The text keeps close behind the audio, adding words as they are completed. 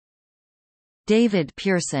David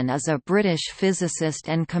Pearson is a British physicist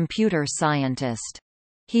and computer scientist.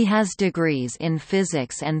 He has degrees in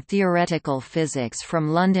physics and theoretical physics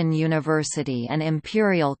from London University and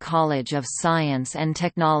Imperial College of Science and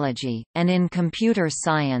Technology, and in computer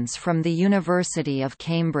science from the University of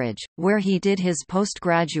Cambridge, where he did his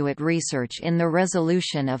postgraduate research in the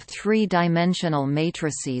resolution of three-dimensional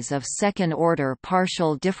matrices of second-order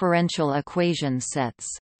partial differential equation sets.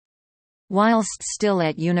 Whilst still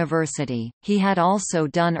at university, he had also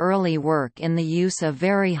done early work in the use of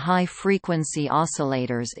very high-frequency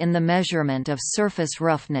oscillators in the measurement of surface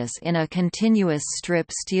roughness in a continuous strip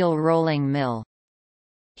steel rolling mill.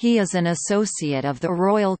 He is an associate of the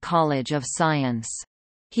Royal College of Science.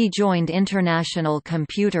 He joined International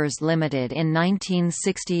Computers Limited in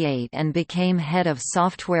 1968 and became head of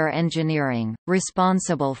software engineering,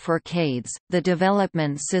 responsible for CADES, the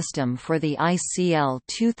development system for the ICL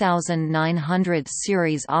 2900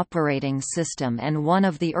 series operating system and one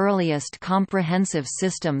of the earliest comprehensive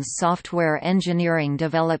systems software engineering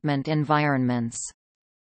development environments.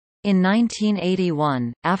 In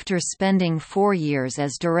 1981, after spending 4 years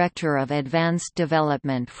as Director of Advanced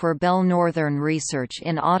Development for Bell Northern Research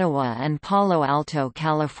in Ottawa and Palo Alto,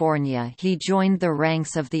 California, he joined the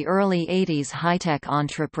ranks of the early 80s high-tech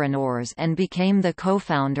entrepreneurs and became the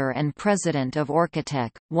co-founder and president of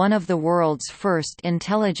Orcatech, one of the world's first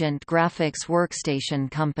intelligent graphics workstation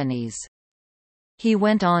companies. He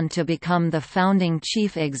went on to become the founding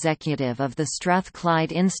chief executive of the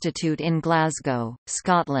Strathclyde Institute in Glasgow,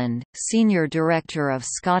 Scotland, senior director of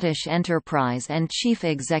Scottish Enterprise and chief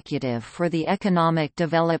executive for the Economic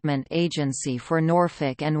Development Agency for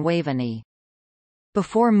Norfolk and Waveney.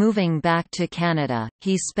 Before moving back to Canada,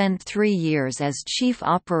 he spent 3 years as Chief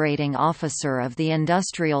Operating Officer of the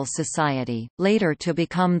Industrial Society, later to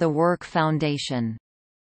become the Work Foundation.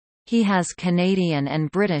 He has Canadian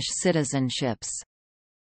and British citizenships.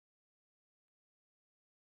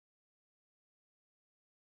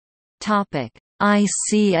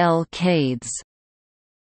 ICL CADES.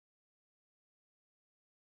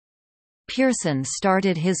 Pearson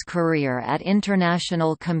started his career at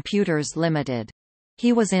International Computers Limited.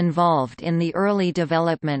 He was involved in the early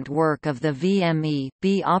development work of the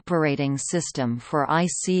VME-B operating system for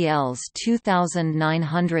ICL's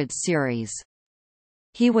 2900 series.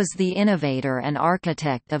 He was the innovator and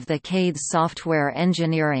architect of the CADES software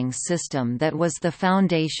engineering system that was the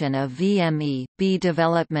foundation of VME-B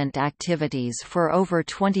development activities for over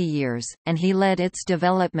 20 years, and he led its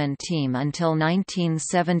development team until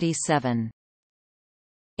 1977.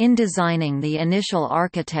 In designing the initial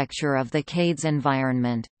architecture of the CADES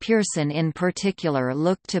environment, Pearson in particular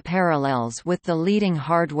looked to parallels with the leading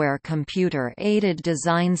hardware computer-aided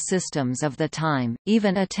design systems of the time,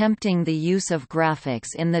 even attempting the use of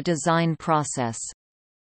graphics in the design process.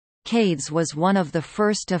 CADES was one of the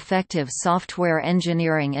first effective software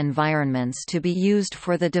engineering environments to be used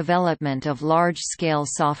for the development of large-scale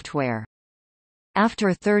software.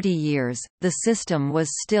 After 30 years, the system was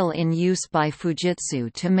still in use by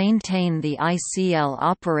Fujitsu to maintain the ICL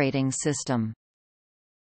operating system.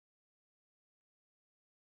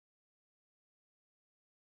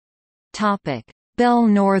 Bell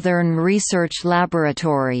Northern Research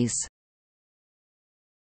Laboratories.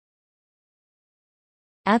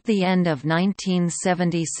 At the end of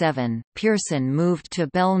 1977, Pearson moved to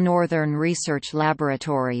Bell Northern Research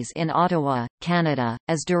Laboratories in Ottawa, Canada,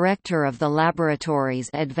 as director of the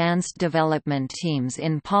laboratory's advanced development teams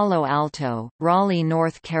in Palo Alto, Raleigh,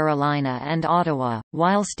 North Carolina and Ottawa.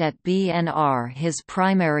 Whilst at BNR, his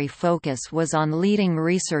primary focus was on leading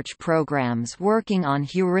research programs working on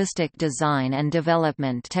heuristic design and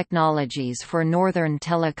development technologies for Northern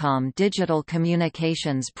Telecom digital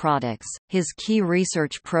communications products. His key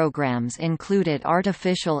research programs included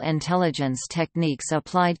artificial intelligence techniques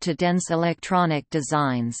applied to dense electronic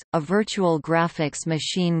designs, a virtual graphics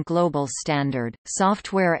machine global standard,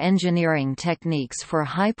 software engineering techniques for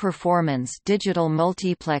high-performance digital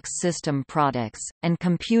multiplex system products, and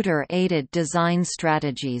computer-aided design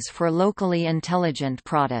strategies for locally intelligent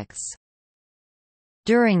products.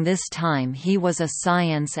 During this time he was a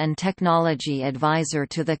science and technology advisor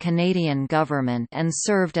to the Canadian government and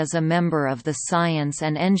served as a member of the Science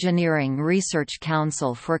and Engineering Research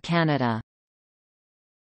Council for Canada.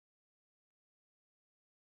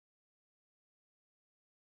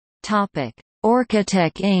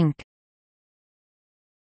 Orcatech Inc.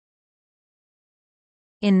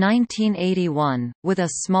 In 1981, with a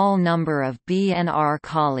small number of B&R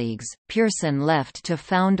colleagues, Pearson left to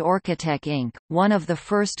found Orcatech Inc., one of the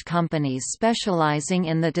first companies specializing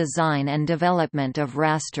in the design and development of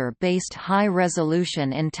raster-based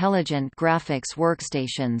high-resolution intelligent graphics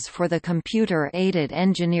workstations for the computer-aided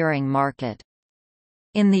engineering market.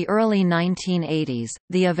 In the early 1980s,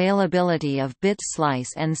 the availability of bit slice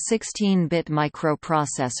and 16-bit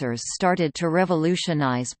microprocessors started to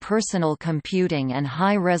revolutionize personal computing and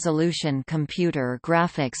high-resolution computer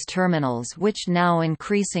graphics terminals, which now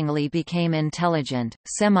increasingly became intelligent,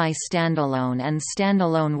 semi-standalone and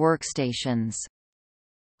standalone workstations.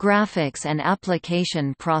 Graphics and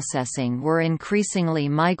application processing were increasingly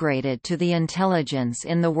migrated to the intelligence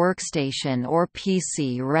in the workstation or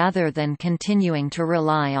PC rather than continuing to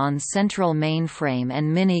rely on central mainframe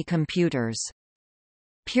and mini-computers.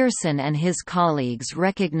 Pearson and his colleagues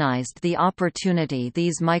recognized the opportunity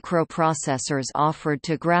these microprocessors offered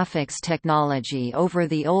to graphics technology over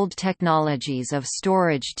the old technologies of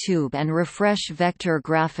storage tube and refresh vector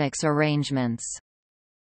graphics arrangements.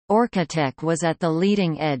 Orcatech was at the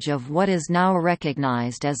leading edge of what is now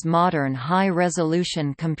recognized as modern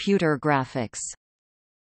high-resolution computer graphics.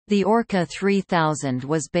 The Orca 3000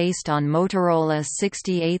 was based on Motorola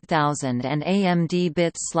 68000 and AMD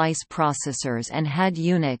bit slice processors and had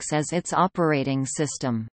Unix as its operating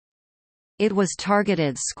system. It was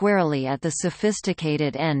targeted squarely at the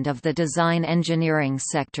sophisticated end of the design engineering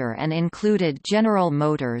sector and included General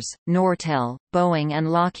Motors, Nortel, Boeing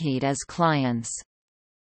and Lockheed as clients.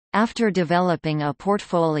 After developing a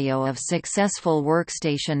portfolio of successful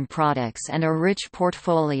workstation products and a rich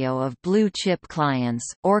portfolio of blue-chip clients,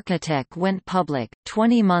 Orcatech went public,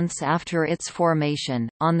 20 months after its formation,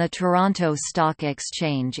 on the Toronto Stock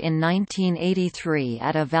Exchange in 1983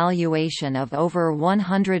 at a valuation of over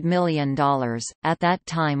 $100 million, at that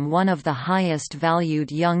time one of the highest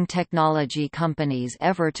valued young technology companies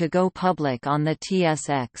ever to go public on the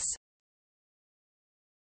TSX.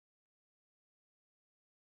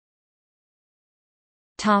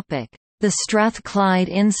 The Strathclyde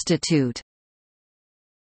Institute.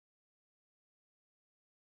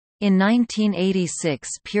 In 1986,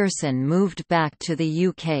 Pearson moved back to the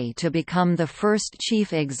UK to become the first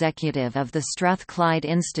chief executive of the Strathclyde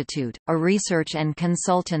Institute, a research and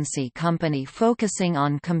consultancy company focusing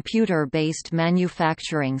on computer-based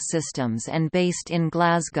manufacturing systems and based in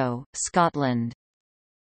Glasgow, Scotland.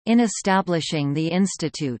 In establishing the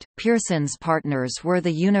institute, Pearson's partners were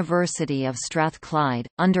the University of Strathclyde,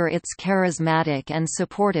 under its charismatic and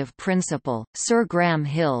supportive principal, Sir Graham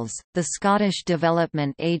Hills, the Scottish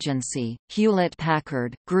Development Agency,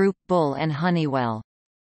 Hewlett-Packard, Group Bull and Honeywell.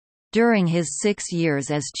 During his 6 years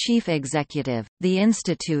as chief executive, the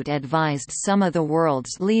institute advised some of the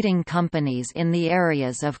world's leading companies in the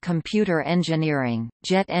areas of computer engineering,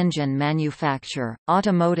 jet engine manufacture,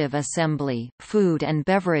 automotive assembly, food and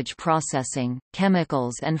beverage processing,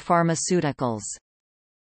 chemicals and pharmaceuticals.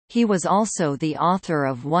 He was also the author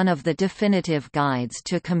of one of the definitive guides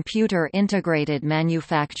to computer integrated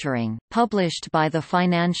manufacturing, published by the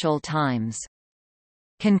Financial Times.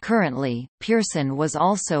 Concurrently, Pearson was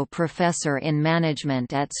also professor in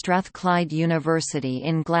management at Strathclyde University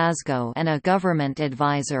in Glasgow and a government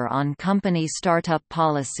advisor on company startup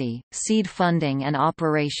policy, seed funding and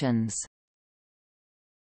operations.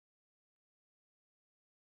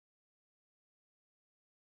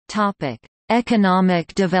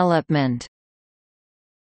 Economic development.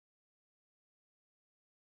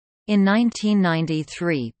 In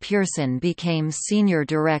 1993, Pearson became Senior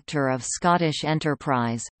Director of Scottish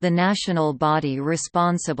Enterprise, the national body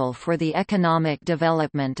responsible for the economic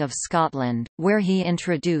development of Scotland, where he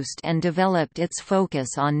introduced and developed its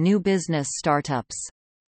focus on new business startups.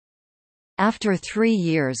 After 3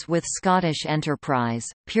 years with Scottish Enterprise,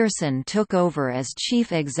 Pearson took over as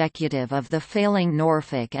chief executive of the failing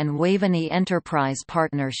Norfolk and Waveney Enterprise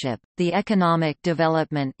Partnership, the economic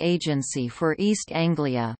development agency for East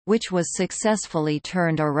Anglia, which was successfully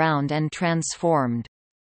turned around and transformed.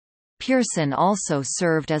 Pearson also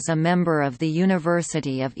served as a member of the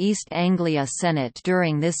University of East Anglia Senate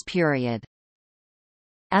during this period.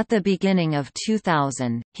 At the beginning of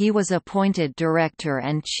 2000, he was appointed Director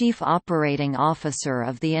and Chief Operating Officer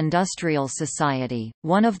of the Industrial Society,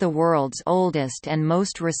 one of the world's oldest and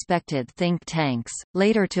most respected think tanks,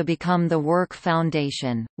 later to become the Work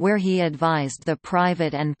Foundation, where he advised the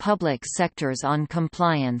private and public sectors on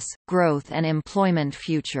compliance, growth and employment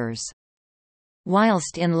futures.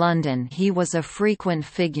 Whilst in London, he was a frequent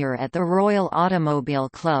figure at the Royal Automobile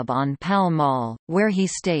Club on Pall Mall, where he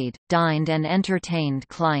stayed, dined and entertained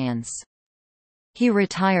clients. He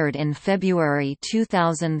retired in February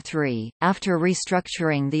 2003, after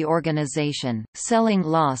restructuring the organization, selling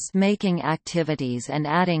loss-making activities and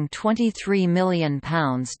adding £23 million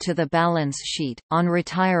to the balance sheet. On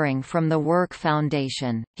retiring from the Work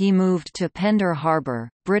Foundation, he moved to Pender Harbour,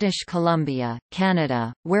 British Columbia,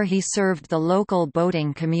 Canada, where he served the local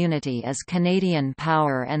boating community as Canadian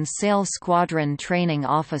Power and Sail Squadron Training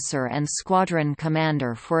Officer and Squadron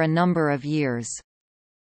Commander for a number of years.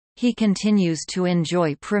 He continues to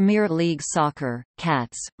enjoy Premier League soccer,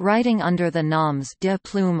 cats, writing under the noms de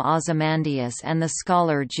Plume Ozymandias and the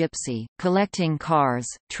Scholar Gypsy, collecting cars,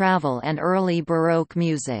 travel and early Baroque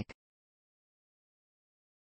music.